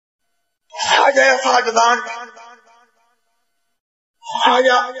خواجہ خواجگان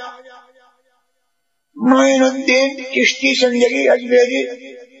خواجہ معین الدین چشتی سنجری اجمیری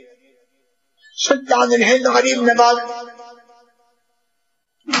سلطان الہند غریب نواز،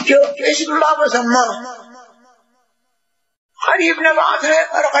 جو اسم مسمى غریب نواز ہے،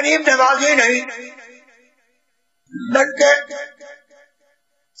 اور غریب نواز ہی نہیں بلکہ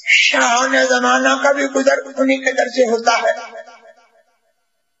شاہان زمانہ کا بھی گزر انہی کے در سے ہوتا ہے.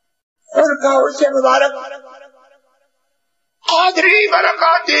 ان کا اس سے مبارک قادری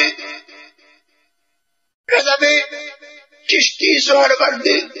برکاتی رضوی چشتی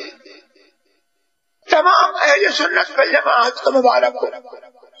سہروردی تمام اہل سنت والجماعت کا مبارک ہو.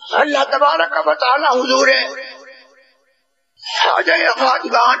 اللہ تبارک و تعالی حضور خواجہ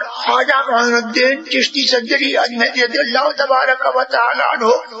خواجگان خواجہ معین الدین چشتی سنجری اجمیری رضی اللہ تبارک و تعالی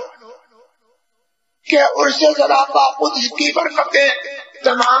عنہ کہ عرص ضلافہ قدس کی برکتیں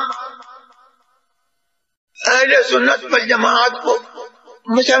تمام اہل سنت والجماعت کو،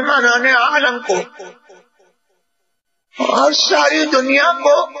 مسلمانان عالم کو اور ساری دنیا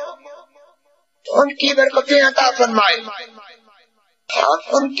کو ان کی برکتیں عطا فرمائے، اور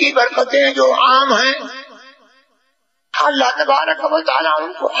ان کی برکتیں جو عام ہیں اللہ تبارک و تعالیٰ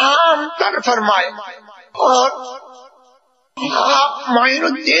ان کو عام تر فرمائے. اور آپ معین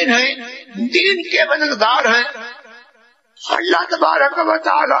الدین ہیں، دین کے مددگار ہیں. اللہ تبارک و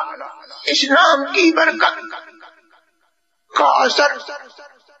تعالیٰ اسلام کی برکت کا اثر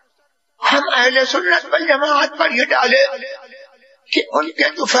ہم اہل سنت والجماعت پر یہ ڈالے کہ ان کے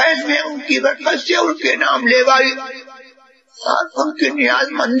طفیل میں ان کی برکت سے ان کے نام لیوائی اور ان کی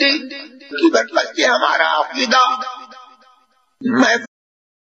نیاز مندی کی برکت سے ہمارا عقیدہ